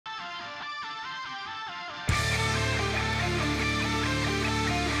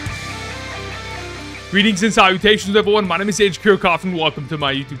Greetings and salutations, everyone. My name is Sage Kirchhoff, and welcome to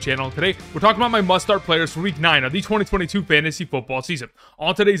my YouTube channel. Today, we're talking about my must-start players for Week 9 of the 2022 fantasy football season.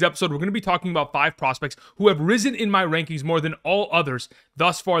 On today's episode, we're going to be talking about 5 prospects who have risen in my rankings more than all others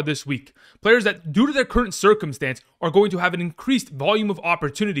thus far this week. Players that, due to their current circumstance, are going to have an increased volume of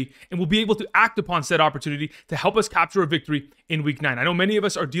opportunity and will be able to act upon said opportunity to help us capture a victory in Week 9. I know many of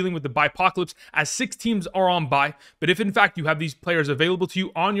us are dealing with the bye-pocalypse as 6 teams are on bye, but if in fact you have these players available to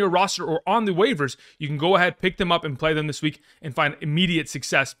you on your roster or on the waivers, you can go ahead, pick them up, and play them this week and find immediate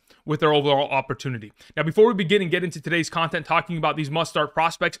success with their overall opportunity. Now, before we begin and get into today's content talking about these must-start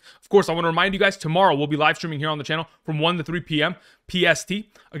prospects, of course, I want to remind you guys, tomorrow we'll be live streaming here on the channel from 1 to 3 p.m. PST.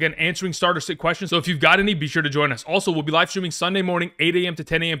 Again, answering starter sit questions. So if you've got any, be sure to join us. Also, we'll be live streaming Sunday morning, 8 a.m. to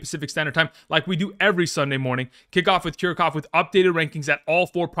 10 a.m. Pacific Standard Time, like we do every Sunday morning. Kick off with Kirchhoff with updated rankings at all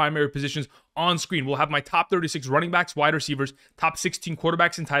 4 primary positions on screen. We'll have my top 36 running backs, wide receivers, top 16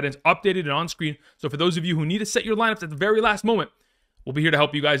 quarterbacks and tight ends updated and on screen. So for those of you who need to set your lineups at the very last moment, we'll be here to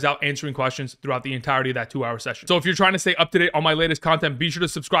help you guys out answering questions throughout the entirety of that 2-hour session. So if you're trying to stay up to date on my latest content, be sure to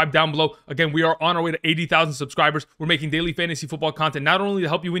subscribe down below. Again, we are on our way to 80,000 subscribers. We're making daily fantasy football content, not only to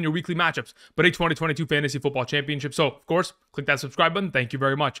help you win your weekly matchups, but a 2022 fantasy football championship. So of course, click that subscribe button. Thank you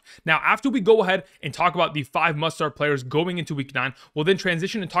very much. Now, after we go ahead and talk about the 5 must-start players going into Week 9, we'll then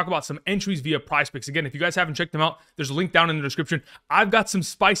transition and talk about some entries via PrizePicks. Again, if you guys haven't checked them out, there's a link down in the description. I've got some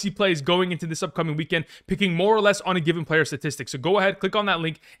spicy plays going into this upcoming weekend, picking more or less on a given player statistic. So go ahead, click on that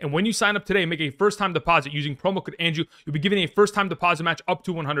link, and when you sign up today and make a first-time deposit using promo code Andrew, you'll be given a first-time deposit match up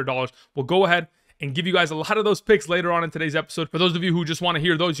to $100. We'll go ahead and give you guys a lot of those picks later on in today's episode. For those of you who just want to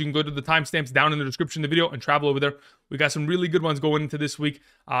hear those, you can go to the timestamps down in the description of the video and travel over there. We got some really good ones going into this week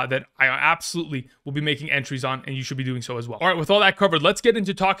that I absolutely will be making entries on, and you should be doing so as well. All right, with all that covered, let's get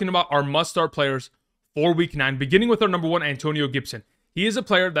into talking about our must-start players for Week 9, beginning with our number 1, Antonio Gibson. He is a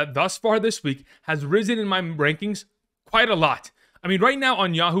player that thus far this week has risen in my rankings quite a lot. I mean, right now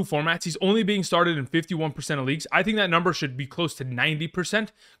on Yahoo formats, he's only being started in 51% of leagues. I think that number should be close to 90%,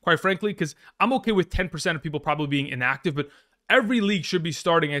 quite frankly, because I'm okay with 10% of people probably being inactive, but every league should be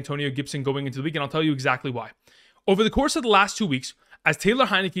starting Antonio Gibson going into the week, and I'll tell you exactly why. Over the course of the last 2 weeks, as Taylor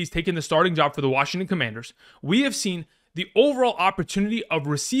Heinicke's taken the starting job for the Washington Commanders, we have seen the overall opportunity of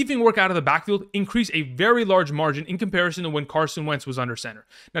receiving work out of the backfield increase a very large margin in comparison to when Carson Wentz was under center.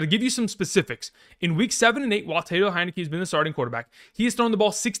 Now, to give you some specifics, in week 7 and 8, while Taylor Heinicke has been the starting quarterback, he has thrown the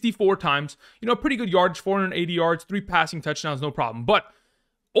ball 64 times, pretty good yardage, 480 yards, 3 passing touchdowns, no problem. But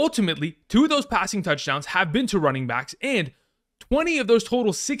ultimately, 2 of those passing touchdowns have been to running backs, and 20 of those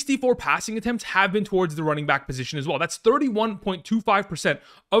total 64 passing attempts have been towards the running back position as well. That's 31.25%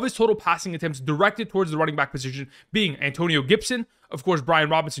 of his total passing attempts directed towards the running back position, being Antonio Gibson, of course, Brian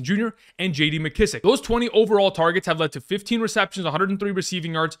Robinson Jr., and J.D. McKissic. Those 20 overall targets have led to 15 receptions, 103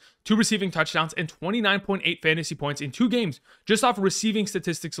 receiving yards, 2 receiving touchdowns, and 29.8 fantasy points in 2 games, just off receiving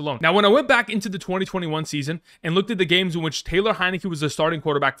statistics alone. Now, when I went back into the 2021 season and looked at the games in which Taylor Heinicke was the starting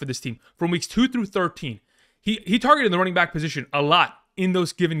quarterback for this team, from weeks 2 through 13, He targeted the running back position a lot in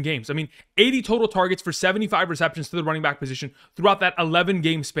those given games. I mean, 80 total targets for 75 receptions to the running back position throughout that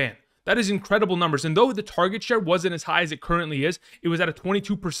 11-game span. That is incredible numbers. And though the target share wasn't as high as it currently is, it was at a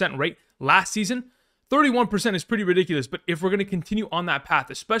 22% rate last season. 31% is pretty ridiculous, but if we're going to continue on that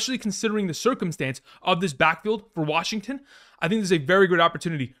path, especially considering the circumstance of this backfield for Washington, I think there's a very good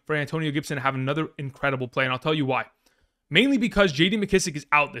opportunity for Antonio Gibson to have another incredible play, and I'll tell you why. Mainly because J.D. McKissic is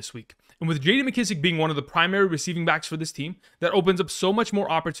out this week. And with J.D. McKissic being one of the primary receiving backs for this team, that opens up so much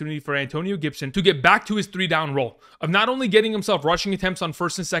more opportunity for Antonio Gibson to get back to his 3-down role of not only getting himself rushing attempts on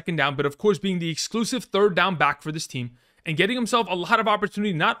 1st and 2nd down, but of course being the exclusive 3rd down back for this team and getting himself a lot of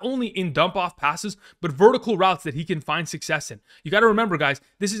opportunity not only in dump-off passes, but vertical routes that he can find success in. You got to remember, guys,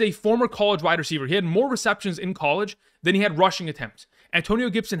 this is a former college wide receiver. He had more receptions in college than he had rushing attempts. Antonio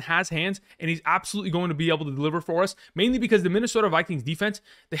Gibson has hands, and he's absolutely going to be able to deliver for us, mainly because the Minnesota Vikings defense,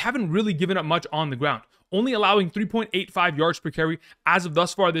 they haven't really given up much on the ground, only allowing 3.85 yards per carry as of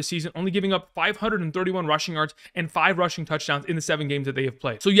thus far this season, only giving up 531 rushing yards and 5 rushing touchdowns in the 7 games that they have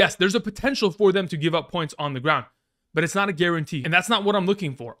played. So yes, there's a potential for them to give up points on the ground, but it's not a guarantee, and that's not what I'm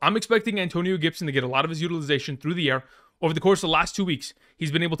looking for. I'm expecting Antonio Gibson to get a lot of his utilization through the air. Over the course of the last 2 weeks,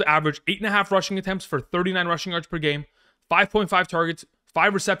 he's been able to average 8.5 rushing attempts for 39 rushing yards per game, 5.5 targets,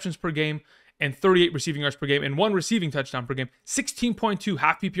 5 receptions per game, and 38 receiving yards per game, and 1 receiving touchdown per game. 16.2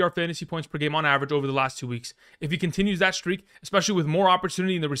 half PPR fantasy points per game on average over the last 2 weeks. If he continues that streak, especially with more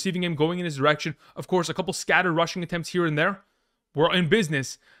opportunity in the receiving game going in his direction, of course, a couple scattered rushing attempts here and there, we're in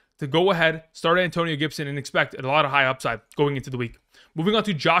business to go ahead, start Antonio Gibson, and expect a lot of high upside going into the week. Moving on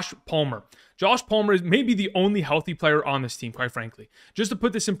to Josh Palmer. Josh Palmer is maybe the only healthy player on this team, quite frankly. Just to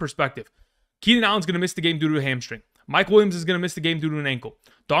put this in perspective, Keenan Allen's going to miss the game due to a hamstring. Mike Williams is going to miss the game due to an ankle.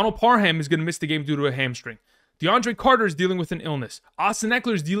 Donald Parham is going to miss the game due to a hamstring. DeAndre Carter is dealing with an illness. Austin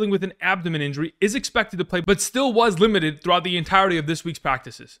Eckler is dealing with an abdomen injury, is expected to play, but still was limited throughout the entirety of this week's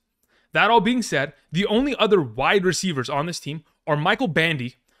practices. That all being said, the only other wide receivers on this team are Michael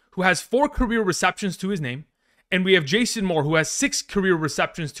Bandy, who has 4 career receptions to his name, and we have Jason Moore, who has 6 career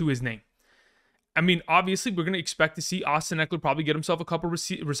receptions to his name. I mean, obviously, we're going to expect to see Austin Eckler probably get himself a couple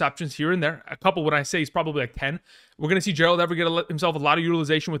receptions here and there. A couple, when I say, is probably like 10. We're going to see Gerald Everett get himself a lot of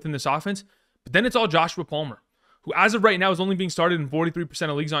utilization within this offense. But then it's all Joshua Palmer, who as of right now is only being started in 43%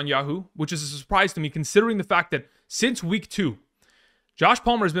 of leagues on Yahoo, which is a surprise to me considering the fact that since week 2, Josh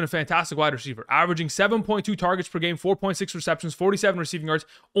Palmer has been a fantastic wide receiver, averaging 7.2 targets per game, 4.6 receptions, 47 receiving yards,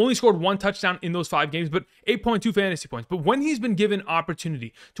 only scored 1 touchdown in those 5 games, but 8.2 fantasy points. But when he's been given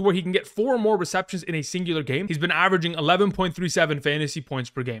opportunity to where he can get 4 or more receptions in a singular game, he's been averaging 11.37 fantasy points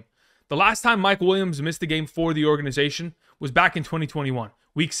per game. The last time Mike Williams missed a game for the organization was back in 2021,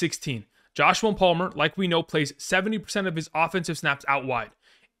 week 16. Joshua Palmer, like we know, plays 70% of his offensive snaps out wide.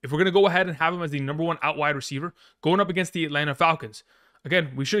 If we're going to go ahead and have him as the number 1 out wide receiver, going up against the Atlanta Falcons,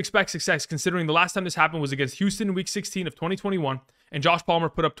 again, we should expect success considering the last time this happened was against Houston in week 16 of 2021, and Josh Palmer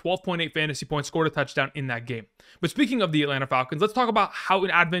put up 12.8 fantasy points, scored a touchdown in that game. But speaking of the Atlanta Falcons, let's talk about how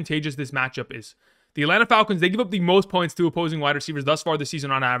advantageous this matchup is. The Atlanta Falcons, they give up the most points to opposing wide receivers thus far this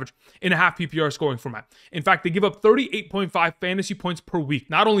season on average in a half PPR scoring format. In fact, they give up 38.5 fantasy points per week.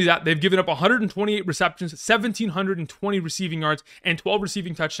 Not only that, they've given up 128 receptions, 1,720 receiving yards, and 12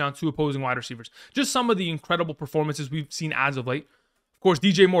 receiving touchdowns to opposing wide receivers. Just some of the incredible performances we've seen as of late. Of course,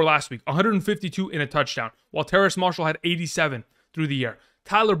 DJ Moore last week, 152 in a touchdown, while Terrace Marshall had 87 through the air.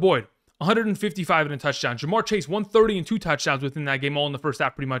 Tyler Boyd, 155 in a touchdown. Jamar Chase, 130 and 2 touchdowns within that game, all in the first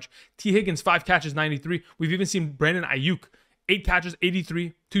half pretty much. T. Higgins, 5 catches, 93. We've even seen Brandon Ayuk, 8 catches,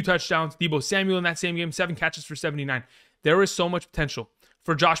 83, 2 touchdowns. Deebo Samuel in that same game, 7 catches for 79. There is so much potential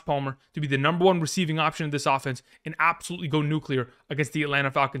for Josh Palmer to be the number 1 receiving option in this offense and absolutely go nuclear against the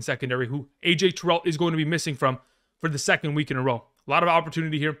Atlanta Falcons secondary, who A.J. Terrell is going to be missing from for the 2nd week in a row. A lot of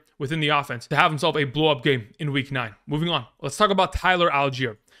opportunity here within the offense to have himself a blow-up game in week 9. Moving on, let's talk about Tyler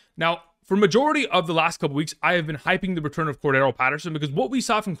Allgeier. Now, for majority of the last couple weeks, I have been hyping the return of Cordero Patterson because what we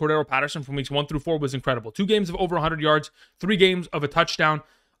saw from Cordero Patterson from weeks 1 through 4 was incredible. 2 games of over 100 yards, 3 games of a touchdown.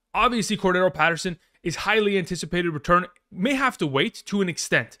 Obviously, Cordero Patterson is highly anticipated return. May have to wait to an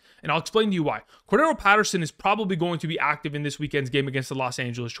extent, and I'll explain to you why. Cordero Patterson is probably going to be active in this weekend's game against the Los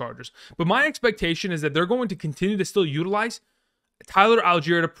Angeles Chargers, but my expectation is that they're going to continue to still utilize Tyler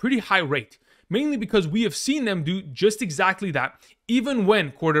Allgeier at a pretty high rate, mainly because we have seen them do just exactly that, even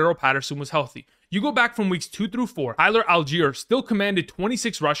when Cordero Patterson was healthy. You go back from weeks 2 through 4, Tyler Allgeier still commanded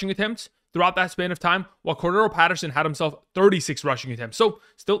 26 rushing attempts throughout that span of time, while Cordero Patterson had himself 36 rushing attempts. So,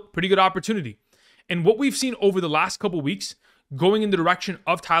 still pretty good opportunity. And what we've seen over the last couple weeks, going in the direction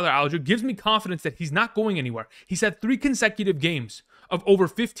of Tyler Allgeier, gives me confidence that he's not going anywhere. He's had 3 consecutive games of over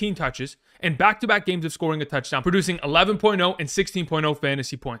 15 touches and back-to-back games of scoring a touchdown, producing 11.0 and 16.0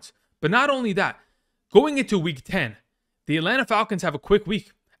 fantasy points. But not only that, going into week 10, the Atlanta Falcons have a quick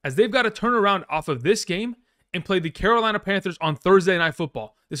week as they've got to turn around off of this game and play the Carolina Panthers on Thursday Night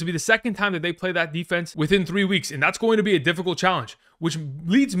Football. This will be the 2nd time that they play that defense within 3 weeks, and that's going to be a difficult challenge, which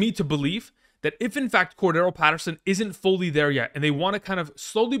leads me to believe that if in fact Cordero Patterson isn't fully there yet and they want to kind of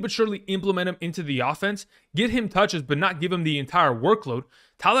slowly but surely implement him into the offense, get him touches but not give him the entire workload,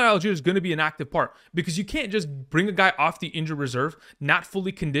 Tyler Allgeier is going to be an active part because you can't just bring a guy off the injured reserve, not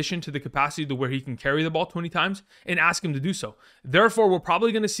fully conditioned to the capacity to where he can carry the ball 20 times and ask him to do so. Therefore, we're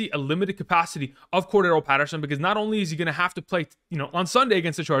probably going to see a limited capacity of Cordero Patterson because not only is he going to have to play, on Sunday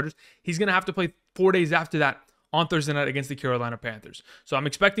against the Chargers, he's going to have to play 4 days after that on Thursday night against the Carolina Panthers. So I'm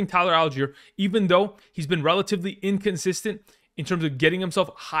expecting Tyler Allgeier, even though he's been relatively inconsistent in terms of getting himself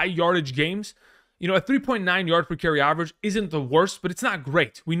high yardage games. A 3.9 yard per carry average isn't the worst, but it's not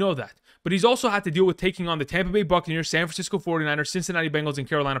great. We know that. But he's also had to deal with taking on the Tampa Bay Buccaneers, San Francisco 49ers, Cincinnati Bengals, and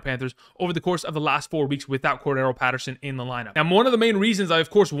Carolina Panthers over the course of the last 4 weeks without Cordero Patterson in the lineup. Now, one of the main reasons I,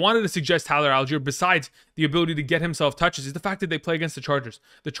 of course, wanted to suggest Tyler Allgeier, besides the ability to get himself touches, is the fact that they play against the Chargers.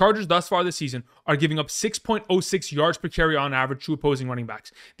 The Chargers thus far this season are giving up 6.06 yards per carry on average to opposing running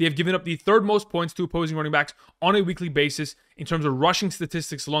backs. They have given up the 3rd most points to opposing running backs on a weekly basis in terms of rushing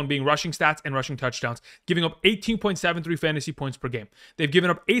statistics alone, being rushing stats and rushing touchdowns, giving up 18.73 fantasy points per game. They've given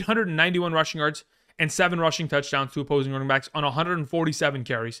up 891 rushing yards and 7 rushing touchdowns to opposing running backs on 147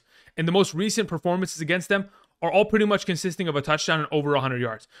 carries. And the most recent performances against them are all pretty much consisting of a touchdown and over 100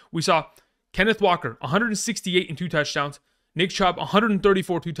 yards. We saw Kenneth Walker, 168 and 2 touchdowns. Nick Chubb,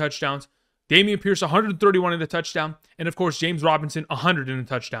 134, 2 touchdowns. Dameon Pierce, 131 and a touchdown. And of course, James Robinson, 100 and a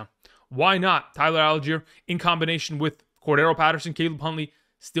touchdown. why not Tyler Allgeier in combination with Cordero Patterson, Caleb Huntley,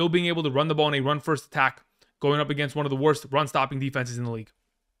 still being able to run the ball in a run-first attack, going up against one of the worst run-stopping defenses in the league.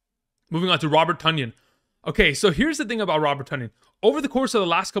 Moving on to Robert Tonyan. Okay, so here's the thing about Robert Tonyan. Over the course of the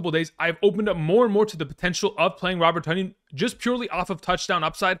last couple of days, I've opened up more and more to the potential of playing Robert Tonyan just purely off of touchdown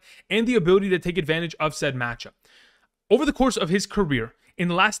upside and the ability to take advantage of said matchup. Over the course of his career, in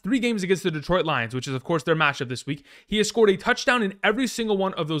the last 3 games against the Detroit Lions, which is of course their matchup this week, he has scored a touchdown in every single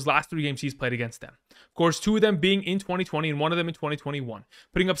one of those last 3 games he's played against them. Of course, 2 of them being in 2020 and 1 of them in 2021,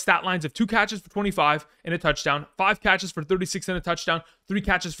 putting up stat lines of 2 catches for 25 and a touchdown, 5 catches for 36 and a touchdown, 3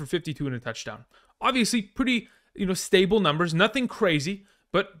 catches for 52 and a touchdown. Obviously, pretty, stable numbers, nothing crazy,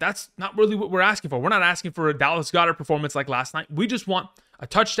 but that's not really what we're asking for. We're not asking for a Dallas Goedert performance like last night. We just want a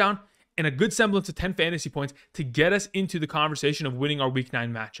touchdown and a good semblance of 10 fantasy points to get us into the conversation of winning our Week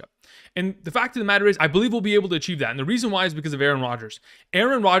 9 matchup. And the fact of the matter is, I believe we'll be able to achieve that. And the reason why is because of Aaron Rodgers.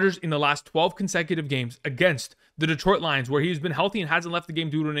 Aaron Rodgers in the last 12 consecutive games against the Detroit Lions, where he's been healthy and hasn't left the game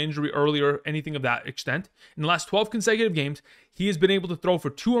due to an injury early or anything of that extent, in the last 12 consecutive games, he has been able to throw for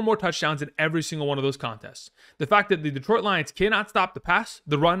 2 or more touchdowns in every single one of those contests. The fact that the Detroit Lions cannot stop the pass,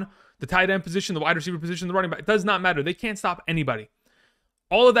 the run, the tight end position, the wide receiver position, the running back, it does not matter. They can't stop anybody.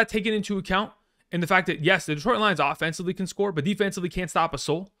 All of that taken into account, and the fact that, yes, the Detroit Lions offensively can score, but defensively can't stop a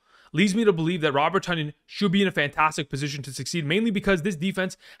soul, leads me to believe that Robert Tonyan should be in a fantastic position to succeed, mainly because this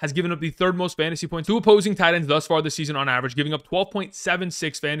defense has given up the 3rd most fantasy points to opposing tight ends thus far this season on average, giving up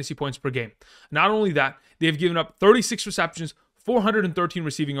 12.76 fantasy points per game. Not only that, they've given up 36 receptions, 413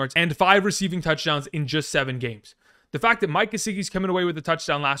 receiving yards, and 5 receiving touchdowns in just 7 games. The fact that Mike Gesicki's coming away with a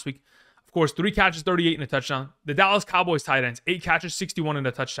touchdown last week, of course, 3 catches, 38 and a touchdown. The Dallas Cowboys tight ends, 8 catches, 61 and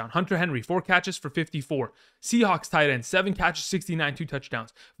a touchdown. Hunter Henry, 4 catches for 54. Seahawks tight ends, 7 catches, 69, 2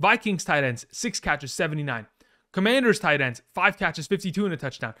 touchdowns. Vikings tight ends, 6 catches, 79. Commanders tight ends, 5 catches, 52 and a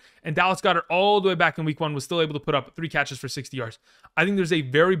touchdown. And Dallas Goedert all the way back in week 1 was still able to put up 3 catches for 60 yards. I think there's a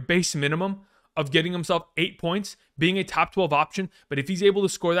very base minimum of getting himself 8 points, being a top 12 option. But if he's able to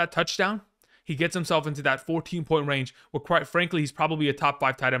score that touchdown, he gets himself into that 14-point range where, quite frankly, he's probably a top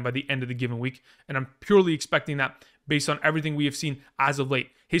 5 tight end by the end of the given week. And I'm purely expecting that based on everything we have seen as of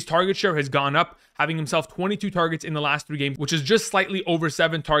late. His target share has gone up, having himself 22 targets in the last 3 games, which is just slightly over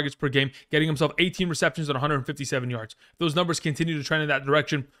 7 targets per game, getting himself 18 receptions and 157 yards. If those numbers continue to trend in that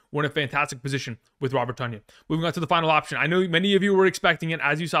direction, we're in a fantastic position with Robert Tonyan. Moving on to the final option. I know many of you were expecting it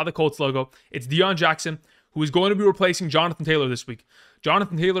as you saw the Colts logo. It's Deon Jackson, who is going to be replacing Jonathan Taylor this week.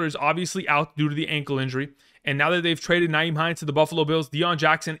 Jonathan Taylor is obviously out due to the ankle injury, and now that they've traded Nyheim Hines to the Buffalo Bills, Deon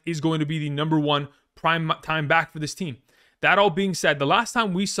Jackson is going to be the number 1 prime time back for this team. That all being said, the last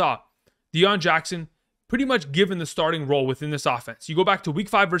time we saw Deon Jackson pretty much given the starting role within this offense, you go back to week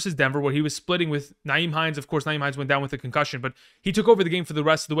 5 versus Denver, where he was splitting with Nyheim Hines. Of course, Nyheim Hines went down with a concussion, but he took over the game for the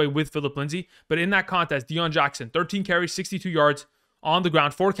rest of the way with Phillip Lindsay. But in that contest, Deon Jackson, 13 carries, 62 yards on the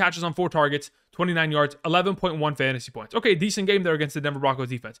ground, 4 catches on 4 targets, 29 yards, 11.1 fantasy points. Okay, decent game there against the Denver Broncos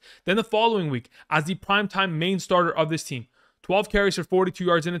defense. Then the following week, as the primetime main starter of this team, 12 carries for 42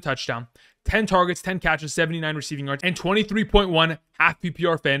 yards and a touchdown, 10 targets, 10 catches, 79 receiving yards, and 23.1 half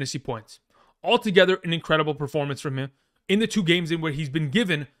PPR fantasy points. Altogether, an incredible performance from him in the 2 games in where he's been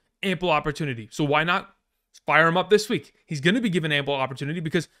given ample opportunity. So why not fire him up this week? He's going to be given ample opportunity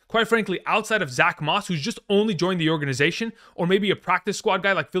because, quite frankly, outside of Zach Moss, who's just only joined the organization, or maybe a practice squad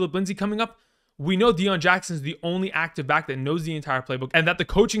guy like Phillip Lindsay coming up, we know Deon Jackson is the only active back that knows the entire playbook and that the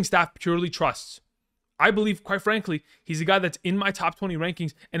coaching staff purely trusts. I believe, quite frankly, he's a guy that's in my top 20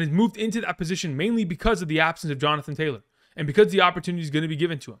 rankings and has moved into that position mainly because of the absence of Jonathan Taylor and because the opportunity is going to be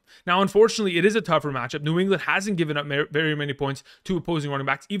given to him. Now, unfortunately, it is a tougher matchup. New England hasn't given up very many points to opposing running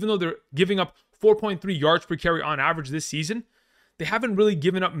backs, even though they're giving up 4.3 yards per carry on average this season. They haven't really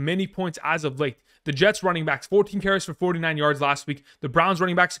given up many points as of late. The Jets running backs, 14 carries for 49 yards last week. The Browns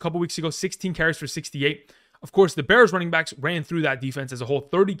running backs a couple weeks ago, 16 carries for 68. Of course, the Bears running backs ran through that defense as a whole,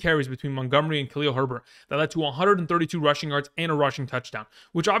 30 carries between Montgomery and Khalil Herbert. That led to 132 rushing yards and a rushing touchdown,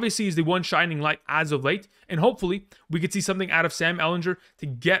 which obviously is the one shining light as of late. And hopefully, we could see something out of Sam Ehlinger to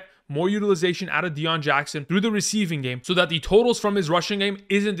get more utilization out of Deon Jackson through the receiving game so that the totals from his rushing game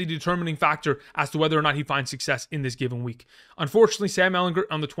isn't the determining factor as to whether or not he finds success in this given week. Unfortunately, Sam Ehlinger,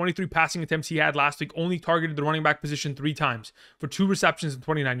 on the 23 passing attempts he had last week, only targeted the running back position 3 times for 2 receptions and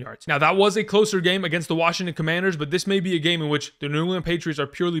 29 yards. Now, that was a closer game against the Washington Commanders, but this may be a game in which the New England Patriots are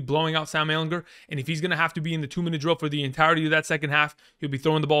purely blowing out Sam Ehlinger, and if he's going to have to be in the 2-minute drill for the entirety of that second half, he'll be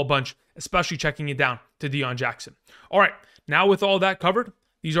throwing the ball a bunch, especially checking it down to Deon Jackson. All right, now with all that covered,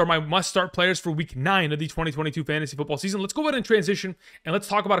 these are my must-start players for Week 9 of the 2022 fantasy football season. Let's go ahead and transition, and let's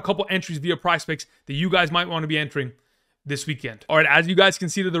talk about a couple entries via PrizePicks that you guys might want to be entering this weekend. All right, as you guys can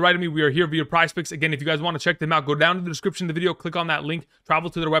see to the right of me, we are here via PrizePicks. Again, if you guys want to check them out, go down to the description of the video, click on that link, travel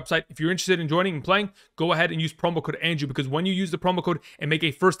to their website. If you're interested in joining and playing, go ahead and use promo code Andrew, because when you use the promo code and make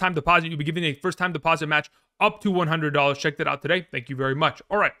a first-time deposit, you'll be given a first-time deposit match up to $100. Check that out today. Thank you very much.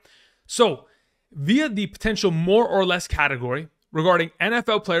 All right, so via the potential more or less category regarding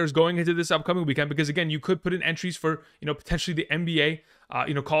NFL players going into this upcoming weekend, because again, you could put in entries for, potentially the NBA,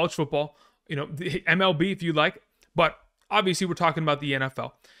 college football, the MLB if you like, but obviously we're talking about the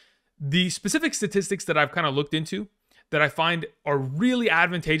NFL. The specific statistics that I've kind of looked into that I find are really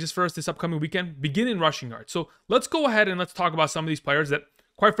advantageous for us this upcoming weekend begin in rushing yards. So let's go ahead and let's talk about some of these players that,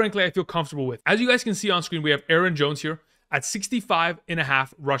 quite frankly, I feel comfortable with. As you guys can see on screen, we have Aaron Jones here at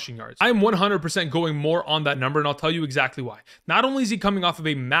 65.5 rushing yards. I am 100% going more on that number, and I'll tell you exactly why. Not only is he coming off of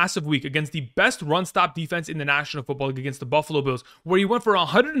a massive week against the best run-stop defense in the National Football League against the Buffalo Bills, where he went for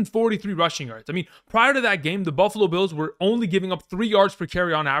 143 rushing yards. I mean, prior to that game, the Buffalo Bills were only giving up 3 yards per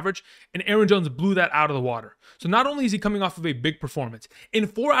carry on average, and Aaron Jones blew that out of the water. So not only is he coming off of a big performance, in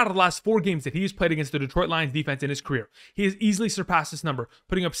 4 out of the last 4 games that he has played against the Detroit Lions defense in his career, he has easily surpassed this number,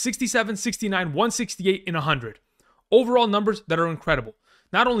 putting up 67, 69, 168, and 100. Overall numbers that are incredible.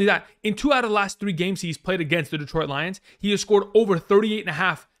 Not only that, in 2 out of the last 3 games he's played against the Detroit Lions, he has scored over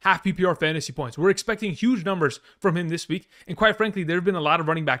 38.5 half PPR fantasy points. We're expecting huge numbers from him this week. And quite frankly, there have been a lot of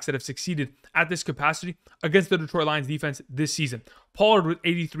running backs that have succeeded at this capacity against the Detroit Lions defense this season. Pollard with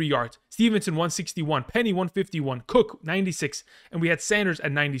 83 yards, Stevenson 161, Penny 151, Cook 96, and we had Sanders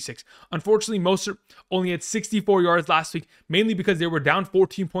at 96. Unfortunately, Mostert only had 64 yards last week, mainly because they were down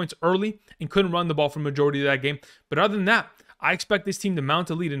 14 points early and couldn't run the ball for the majority of that game. But other than that, I expect this team to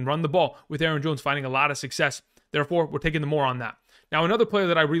mount a lead and run the ball with Aaron Jones finding a lot of success. Therefore, we're taking the more on that. Now, another player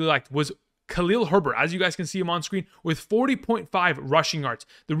that I really liked was Khalil Herbert, as you guys can see him on screen, with 40.5 rushing yards.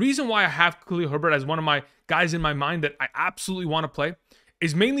 The reason why I have Khalil Herbert as one of my guys in my mind that I absolutely want to play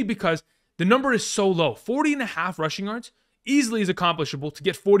is mainly because the number is so low. 40.5 rushing yards easily is accomplishable to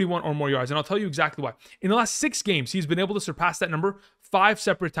get 41 or more yards, and I'll tell you exactly why. In the last 6 games, he's been able to surpass that number 5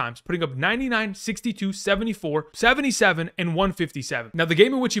 separate times, putting up 99, 62, 74, 77, and 157. Now, the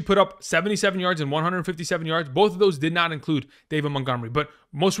game in which he put up 77 yards and 157 yards, both of those did not include David Montgomery, but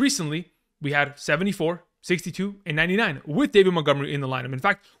most recently, we had 74, 62, and 99 with David Montgomery in the lineup. In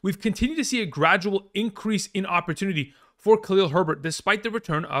fact, we've continued to see a gradual increase in opportunity for Khalil Herbert despite the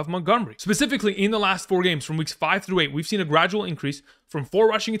return of Montgomery. Specifically, in the last 4 games from weeks 5 through 8, we've seen a gradual increase from 4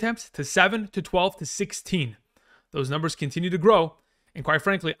 rushing attempts to 7 to 12 to 16. Those numbers continue to grow, and quite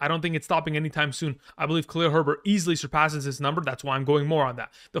frankly, I don't think it's stopping anytime soon. I believe Khalil Herbert easily surpasses this number. That's why I'm going more on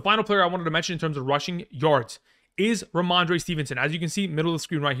that. The final player I wanted to mention in terms of rushing yards is Ramondre Stevenson. As you can see, middle of the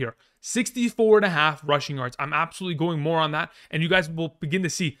screen right here, 64.5 rushing yards. I'm absolutely going more on that, and you guys will begin to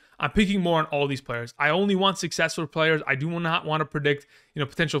see I'm picking more on all these players. I only want successful players. I do not want to predict,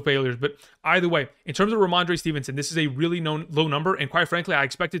 potential failures. But either way, in terms of Ramondre Stevenson, this is a really low number, and quite frankly, I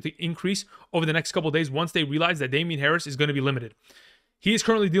expect it to increase over the next couple of days once they realize that Damien Harris is going to be limited. He is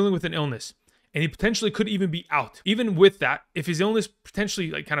currently dealing with an illness, and he potentially could even be out. Even with that, if his illness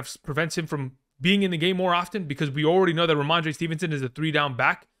potentially kind of prevents him from being in the game more often, because we already know that Ramondre Stevenson is a 3-down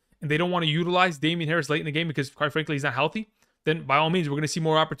back, and they don't want to utilize Damien Harris late in the game because, quite frankly, he's not healthy, then by all means, we're going to see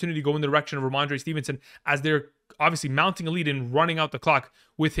more opportunity go in the direction of Ramondre Stevenson as they're obviously mounting a lead and running out the clock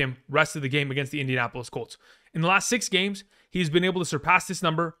with him rest of the game against the Indianapolis Colts. In the last 6 games, he's been able to surpass this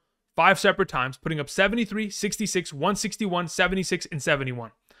number 5 separate times, putting up 73, 66, 161, 76, and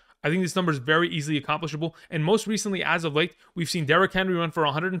 71. I think this number is very easily accomplishable. And most recently, as of late, we've seen Derrick Henry run for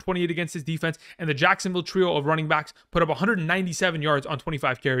 128 against his defense, and the Jacksonville trio of running backs put up 197 yards on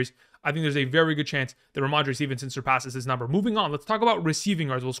 25 carries. I think there's a very good chance that Ramondre Stevenson surpasses this number. Moving on, let's talk about receiving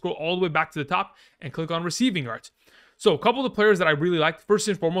yards. We'll scroll all the way back to the top and click on receiving yards. So a couple of the players that I really liked, first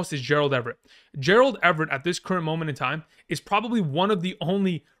and foremost, is Gerald Everett. Gerald Everett, at this current moment in time, is probably one of the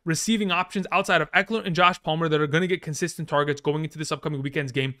only receiving options outside of Eckler and Josh Palmer that are going to get consistent targets going into this upcoming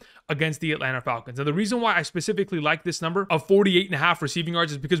weekend's game against the Atlanta Falcons. And the reason why I specifically like this number of 48.5 receiving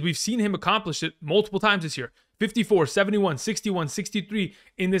yards is because we've seen him accomplish it multiple times this year. 54, 71, 61, 63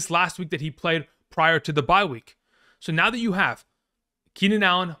 in this last week that he played prior to the bye week. So now that you have Keenan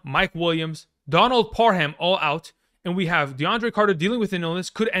Allen, Mike Williams, Donald Parham all out, and we have DeAndre Carter dealing with an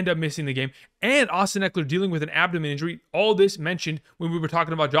illness, could end up missing the game, and Austin Eckler dealing with an abdomen injury. All this mentioned when we were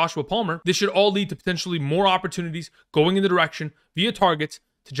talking about Joshua Palmer. This should all lead to potentially more opportunities going in the direction via targets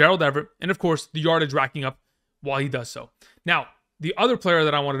to Gerald Everett, and of course, the yardage racking up while he does so. Now, the other player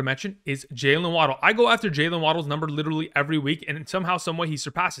that I wanted to mention is Jalen Waddle. I go after Jalen Waddle's number literally every week, and somehow, some way, he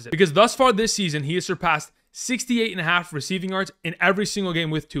surpasses it. Because thus far this season, he has surpassed 68.5 receiving yards in every single game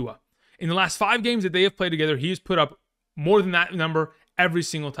with Tua. In the last 5 games that they have played together, he has put up more than that number every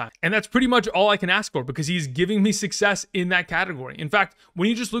single time. And that's pretty much all I can ask for because he's giving me success in that category. In fact, when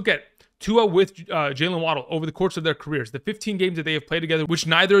you just look at Tua with Jalen Waddle over the course of their careers, the 15 games that they have played together, which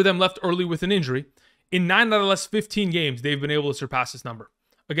neither of them left early with an injury, in 9 out of the last 15 games, they've been able to surpass this number.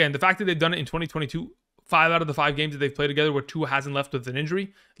 Again, the fact that they've done it in 2022, 5 out of the 5 games that they've played together where Tua hasn't left with an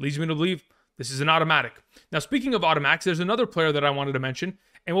injury, leads me to believe this is an automatic. Now, speaking of automatics, there's another player that I wanted to mention,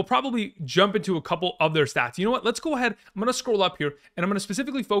 and we'll probably jump into a couple of their stats. You know what? Let's go ahead. I'm going to scroll up here, and I'm going to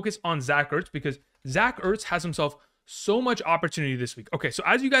specifically focus on Zach Ertz because Zach Ertz has himself so much opportunity this week. Okay, so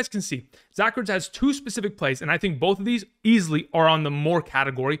as you guys can see, Zach Ertz has 2 specific plays, and I think both of these easily are on the more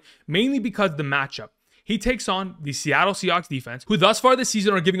category, mainly because the matchup. He takes on the Seattle Seahawks defense, who thus far this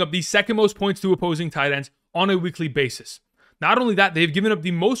season are giving up the second most points to opposing tight ends on a weekly basis. Not only that, they've given up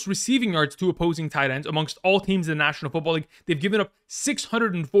the most receiving yards to opposing tight ends amongst all teams in the National Football League. They've given up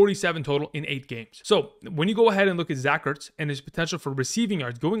 647 total in 8 games. So when you go ahead and look at Zach Ertz and his potential for receiving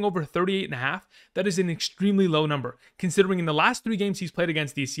yards going over 38.5, that is an extremely low number, considering in the last 3 games he's played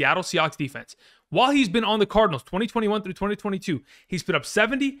against the Seattle Seahawks defense. While he's been on the Cardinals 2021 through 2022, he's put up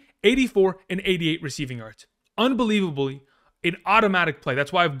 70, 84, and 88 receiving yards. Unbelievably, an automatic play.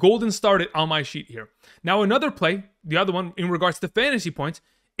 That's why I've golden starred it on my sheet here. Now, another play, the other one in regards to fantasy points,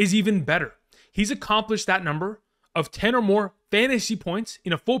 is even better. He's accomplished that number of 10 or more fantasy points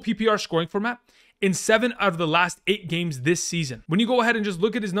in a full PPR scoring format in 7 out of the last 8 games this season. When you go ahead and just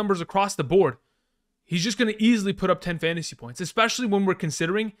look at his numbers across the board, he's just going to easily put up 10 fantasy points, especially when we're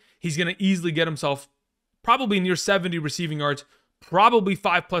considering he's going to easily get himself probably near 70 receiving yards, probably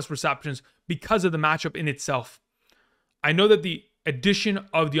 5+ receptions because of the matchup in itself. I know that the addition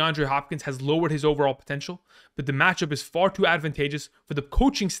of DeAndre Hopkins has lowered his overall potential, but the matchup is far too advantageous for the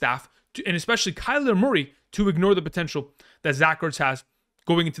coaching staff, and especially Kyler Murray, to ignore the potential that Zach Ertz has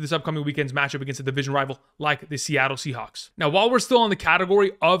going into this upcoming weekend's matchup against a division rival like the Seattle Seahawks. Now, while we're still on the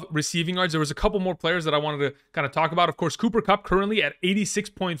category of receiving yards, there was a couple more players that I wanted to kind of talk about. Of course, Cooper Kupp currently at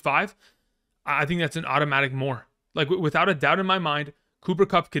 86.5. I think that's an automatic more. Like, without a doubt in my mind, Cooper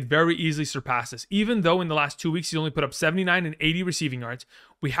Kupp could very easily surpass this. Even though in the last 2 weeks, he's only put up 79 and 80 receiving yards,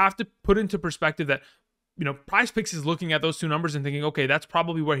 we have to put into perspective that, PrizePicks is looking at those 2 numbers and thinking, okay, that's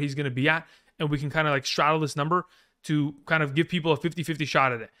probably where he's going to be at. And we can kind of like straddle this number to kind of give people a 50-50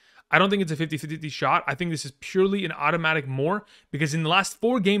 shot at it. I don't think it's a 50-50 shot. I think this is purely an automatic more because in the last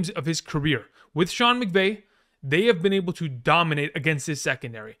 4 games of his career with Sean McVay, they have been able to dominate against his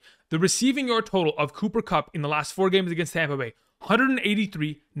secondary. The receiving yard total of Cooper Kupp in the last 4 games against Tampa Bay,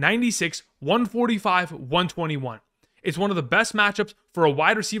 183, 96, 145, 121. It's one of the best matchups for a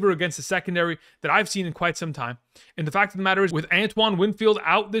wide receiver against the secondary that I've seen in quite some time. And the fact of the matter is, with Antoine Winfield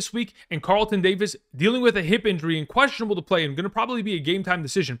out this week and Carlton Davis dealing with a hip injury and questionable to play and going to probably be a game time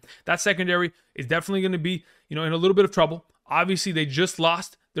decision, that secondary is definitely going to be, in a little bit of trouble. Obviously, they just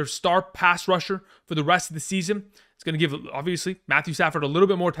lost their star pass rusher for the rest of the season. It's going to give, obviously, Matthew Stafford a little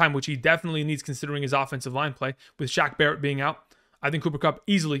bit more time, which he definitely needs considering his offensive line play, with Shaq Barrett being out. I think Cooper Kupp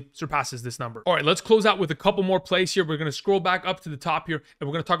easily surpasses this number. All right, let's close out with a couple more plays here. We're going to scroll back up to the top here, and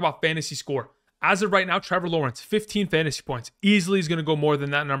we're going to talk about fantasy score. As of right now, Trevor Lawrence, 15 fantasy points. Easily is going to go more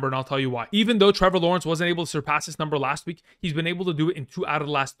than that number, and I'll tell you why. Even though Trevor Lawrence wasn't able to surpass this number last week, he's been able to do it in 2 out of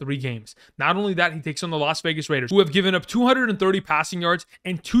the last 3 games. Not only that, he takes on the Las Vegas Raiders, who have given up 230 passing yards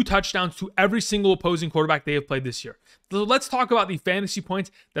and 2 touchdowns to every single opposing quarterback they have played this year. So let's talk about the fantasy points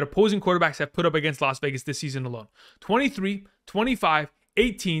that opposing quarterbacks have put up against Las Vegas this season alone. 23, 25,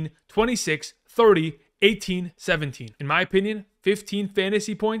 18, 26, 30, 18, 17. In my opinion, 15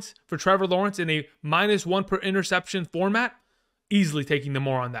 fantasy points for Trevor Lawrence in a -1 per interception format, easily taking the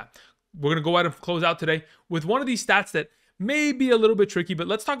more on that. We're going to go ahead and close out today with one of these stats that may be a little bit tricky, but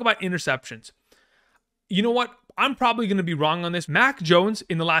let's talk about interceptions. You know what? I'm probably going to be wrong on this. Mac Jones,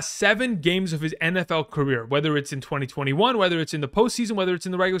 in the last 7 games of his NFL career, whether it's in 2021, whether it's in the postseason, whether it's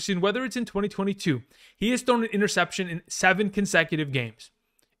in the regular season, whether it's in 2022, he has thrown an interception in 7 consecutive games.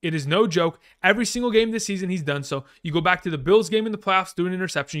 It is no joke. Every single game this season, he's done so. You go back to the Bills game in the playoffs, threw an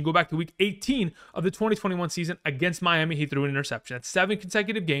interception. You go back to week 18 of the 2021 season against Miami, he threw an interception. That's 7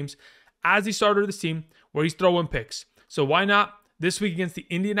 consecutive games as the starter of this team where he's throwing picks. So why not this week against the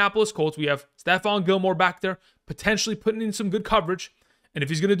Indianapolis Colts? We have Stephon Gilmore back there, potentially putting in some good coverage. And if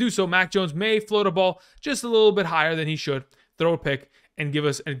he's going to do so, Mac Jones may float a ball just a little bit higher than he should, throw a pick, and give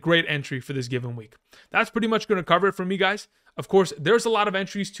us a great entry for this given week. That's pretty much going to cover it for me, guys. Of course, there's a lot of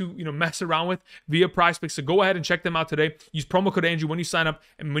entries to mess around with via PrizePicks, so go ahead and check them out today. Use promo code Andrew when you sign up,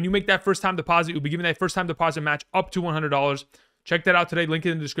 and when you make that first-time deposit, you'll be given that first-time deposit match up to $100. check that out today. Link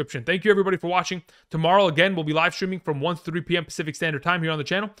in the description. Thank you, everybody, for watching. Tomorrow, again, we'll be live streaming from 1 to 3 p.m. Pacific Standard Time here on the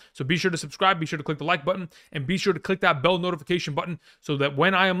channel. So be sure to subscribe. Be sure to click the like button. And be sure to click that bell notification button so that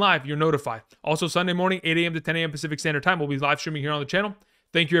when I am live, you're notified. Also, Sunday morning, 8 a.m. to 10 a.m. Pacific Standard Time, we'll be live streaming here on the channel.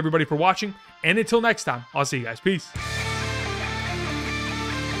 Thank you, everybody, for watching. And until next time, I'll see you guys. Peace.